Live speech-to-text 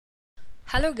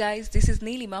Hello guys, this is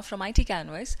Neelima from IT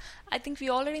Canvas. I think we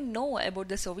already know about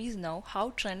the ServiceNow,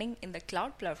 how trending in the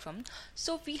cloud platform.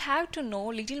 So we have to know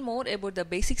little more about the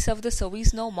basics of the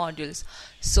ServiceNow modules.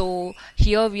 So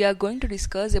here we are going to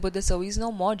discuss about the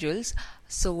ServiceNow modules.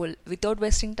 So without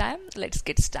wasting time, let's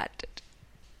get started.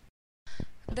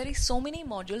 There is so many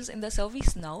modules in the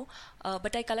ServiceNow,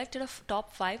 but I collected a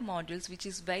top 5 modules which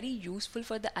is very useful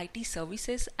for the IT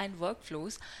services and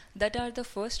workflows. That are the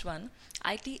first one,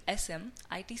 ITSM,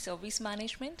 IT Service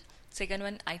Management. Second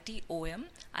one, ITOM,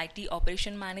 IT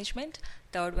Operation Management.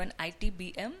 Third one,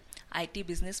 ITBM, IT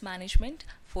Business Management.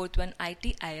 Fourth one,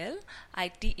 ITIL,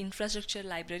 IT Infrastructure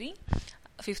Library.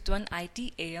 Fifth one,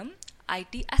 ITAM,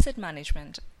 IT Asset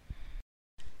Management.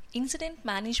 Incident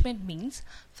management means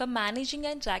for managing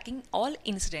and tracking all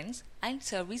incidents and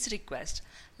service requests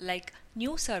like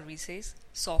new services,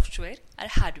 software or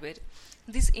hardware.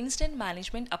 This incident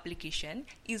management application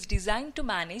is designed to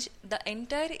manage the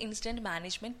entire incident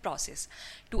management process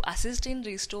to assist in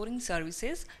restoring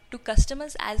services to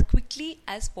customers as quickly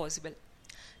as possible.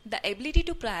 The ability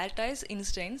to prioritize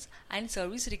incidents and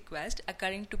service requests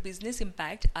according to business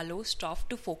impact allows staff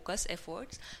to focus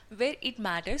efforts where it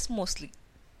matters mostly.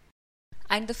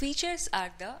 And the features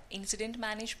are the incident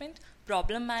management,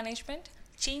 problem management,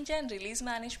 change and release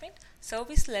management,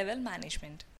 service level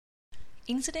management.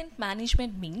 Incident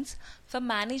management means for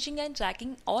managing and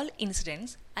tracking all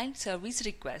incidents and service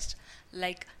requests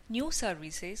like new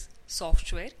services,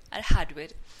 software or hardware.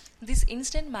 This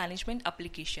incident management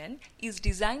application is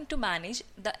designed to manage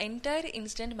the entire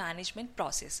incident management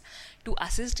process to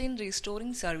assist in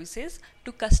restoring services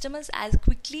to customers as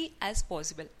quickly as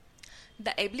possible.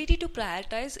 The ability to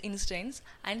prioritize incidents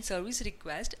and service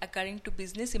requests according to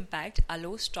business impact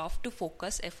allows staff to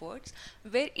focus efforts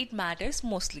where it matters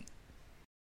mostly.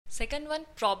 Second one,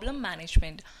 problem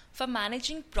management. For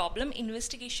managing problem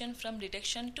investigation from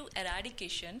detection to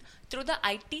eradication through the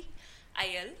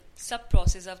ITIL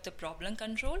sub-process of the problem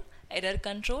control, error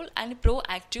control and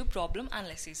proactive problem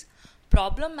analysis.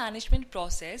 Problem management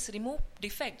process remove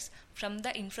defects from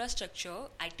the infrastructure,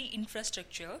 IT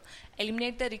infrastructure,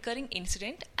 eliminate the recurring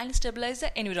incident and stabilize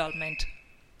the environment.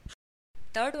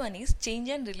 Third one is change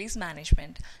and release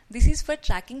management. This is for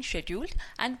tracking scheduled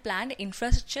and planned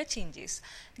infrastructure changes.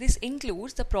 This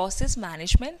includes the process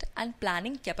management and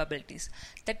planning capabilities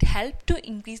that help to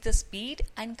increase the speed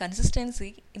and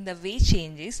consistency in the way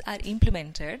changes are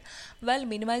implemented while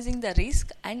minimizing the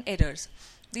risk and errors.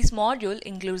 This module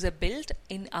includes a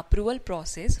built-in approval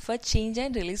process for change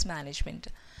and release management.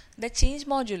 The change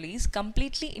module is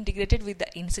completely integrated with the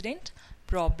incident,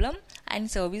 problem and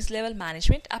service level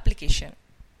management application.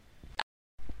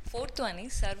 Fourth one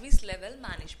is service level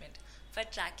management for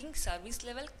tracking service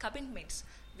level commitments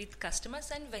with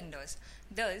customers and vendors,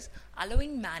 thus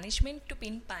allowing management to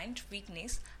pinpoint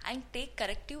weakness and take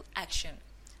corrective action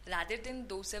rather than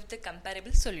those of the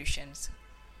comparable solutions.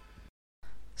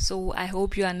 So I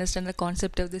hope you understand the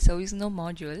concept of the ServiceNow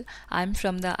module. I'm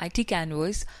from the IT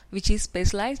Canvas, which is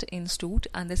specialized institute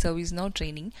and the ServiceNow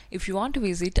training. If you want to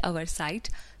visit our site,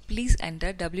 please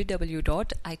enter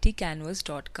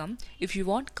www.itcanvas.com. If you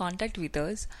want contact with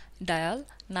us, dial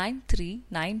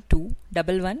 9392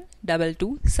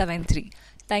 112273.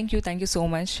 Thank you so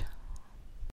much.